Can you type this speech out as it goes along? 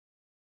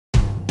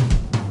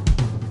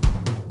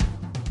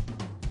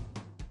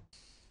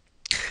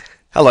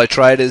Hello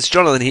traders,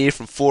 Jonathan here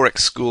from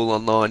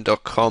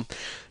forexschoolonline.com.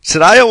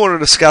 Today I want to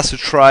discuss a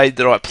trade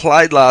that I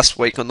played last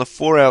week on the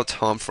 4-hour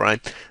time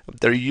frame of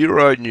the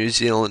Euro New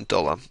Zealand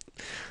dollar.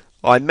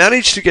 I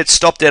managed to get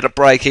stopped out of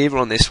break even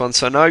on this one,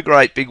 so no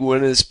great big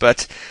winners,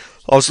 but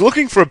I was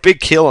looking for a big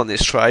kill on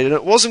this trade, and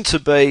it wasn't to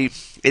be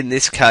in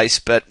this case,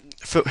 but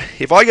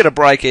if I get a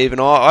break even,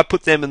 I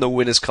put them in the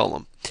winners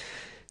column.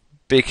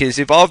 Because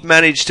if I've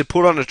managed to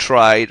put on a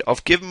trade,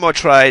 I've given my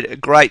trade a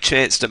great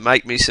chance to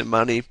make me some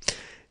money,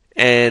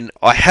 and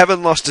I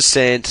haven't lost a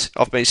cent.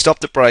 I've been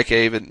stopped at break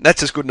even.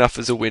 That's as good enough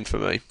as a win for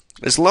me.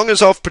 As long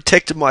as I've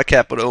protected my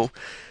capital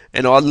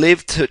and I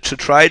live to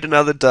trade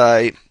another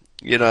day,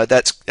 you know,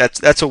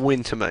 that's a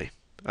win to me.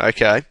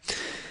 Okay.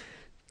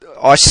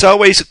 I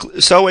so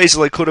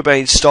easily could have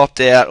been stopped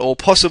out or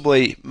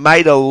possibly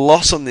made a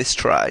loss on this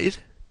trade.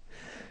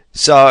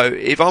 So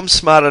if I'm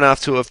smart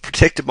enough to have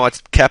protected my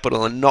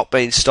capital and not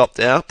been stopped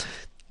out,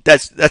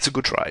 that's a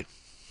good trade.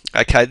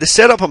 Okay. The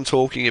setup I'm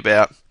talking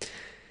about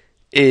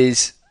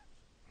is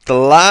the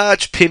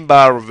large pin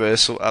bar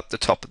reversal up the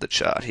top of the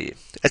chart here.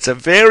 It's a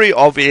very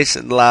obvious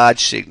and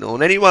large signal,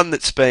 and anyone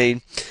that's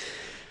been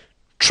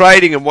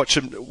trading and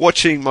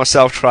watching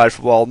myself trade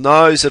for a while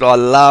knows that I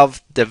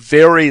love the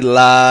very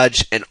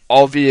large and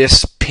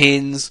obvious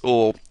pins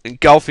or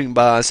engulfing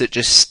bars that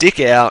just stick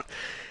out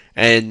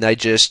and they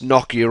just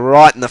knock you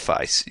right in the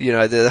face. You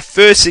know, they're the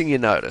first thing you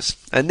notice,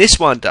 and this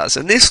one does,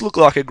 and this looked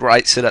like a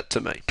great setup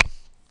to me.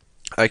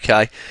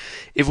 Okay,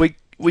 if we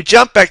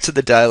jump back to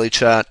the daily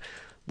chart,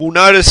 we'll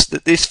notice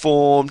that this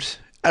formed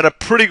at a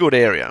pretty good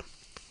area.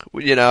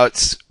 You know,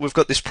 we've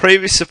got this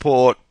previous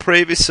support,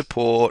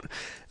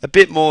 a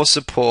bit more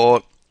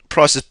support,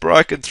 price has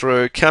broken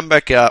through, come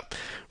back up,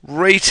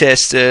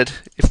 retested.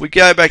 If we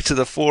go back to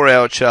the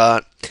 4-hour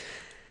chart,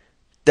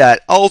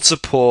 that old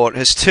support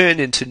has turned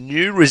into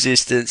new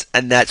resistance,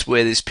 and that's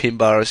where this pin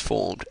bar is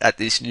formed, at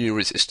this new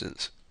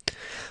resistance.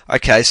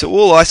 Okay, so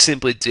all I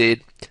simply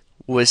did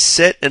was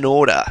set an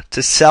order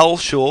to sell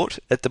short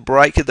at the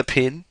break of the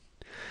pin.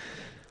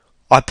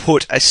 I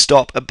put a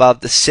stop above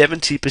the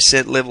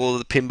 70% level of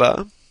the pin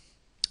bar,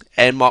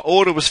 and my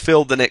order was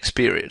filled the next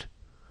period.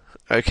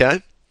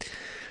 Okay.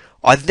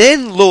 I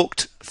then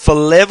looked for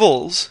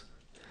levels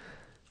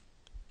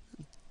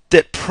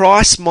that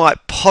price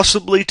might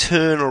possibly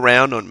turn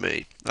around on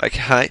me.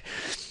 Okay.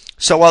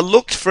 So I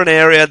looked for an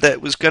area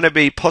that was going to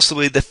be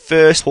possibly the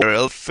first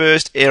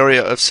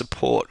area of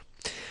support.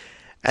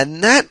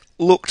 And that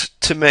looked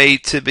to me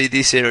to be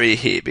this area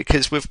here,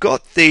 because we've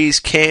got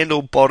these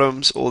candle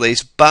bottoms or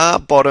these bar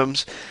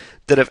bottoms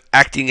that are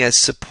acting as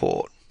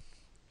support.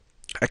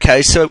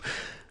 Okay, so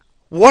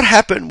what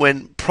happened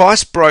when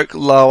price broke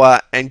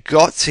lower and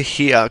got to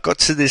here, got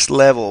to this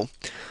level?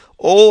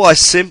 All I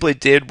simply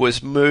did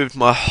was move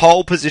my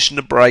whole position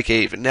to break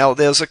even. Now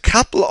there's a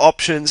couple of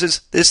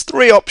options. There's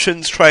three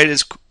options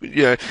traders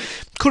could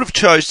have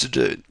chose to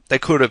do. They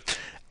could have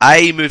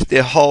moved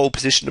their whole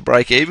position to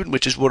break even,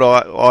 which is what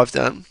I've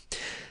done.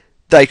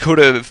 They could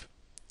have,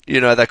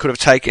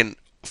 taken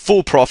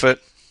full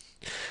profit.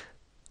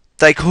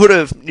 They could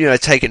have,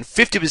 taken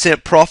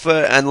 50%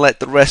 profit and let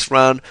the rest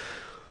run.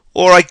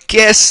 Or I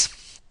guess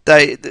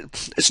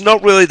it's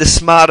not really the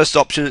smartest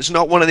option. It's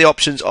not one of the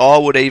options I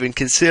would even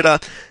consider.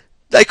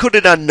 They could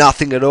have done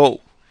nothing at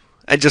all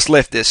and just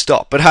left their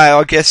stop. But hey,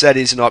 I guess that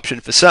is an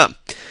option for some.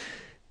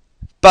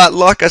 But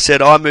like I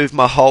said, I moved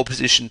my whole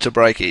position to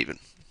break even.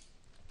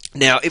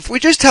 Now, if we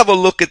just have a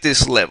look at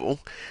this level,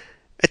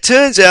 it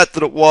turns out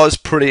that it was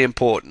pretty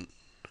important.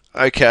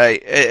 Okay,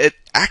 it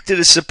acted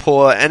as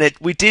support, and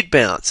we did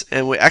bounce,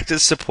 and we acted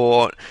as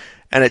support,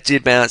 and it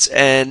did bounce,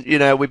 and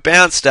we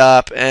bounced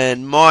up,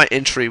 and my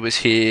entry was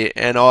here,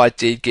 and I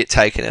did get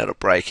taken out of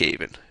break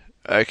even.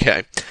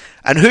 Okay,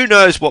 and who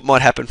knows what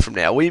might happen from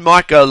now? We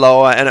might go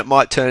lower, and it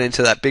might turn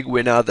into that big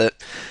winner that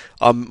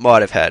I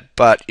might have had,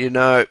 but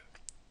the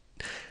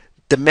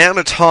amount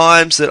of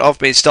times that I've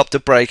been stopped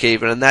at break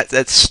even, and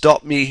that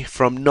stopped me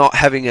from not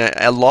having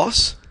a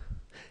loss,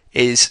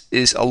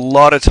 is a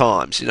lot of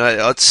times.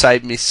 It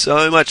saved me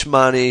so much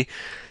money.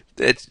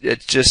 It's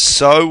just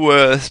so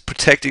worth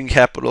protecting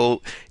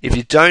capital. If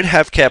you don't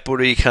have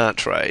capital, you can't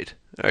trade.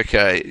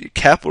 Okay,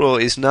 capital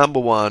is number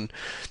one.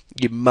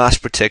 You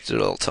must protect it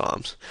at all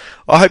times.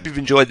 I hope you've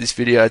enjoyed this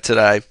video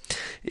today.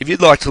 If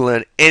you'd like to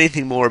learn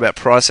anything more about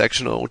price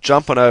action, or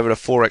jump on over to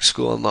Forex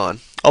School Online.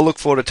 I'll look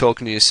forward to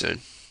talking to you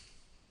soon.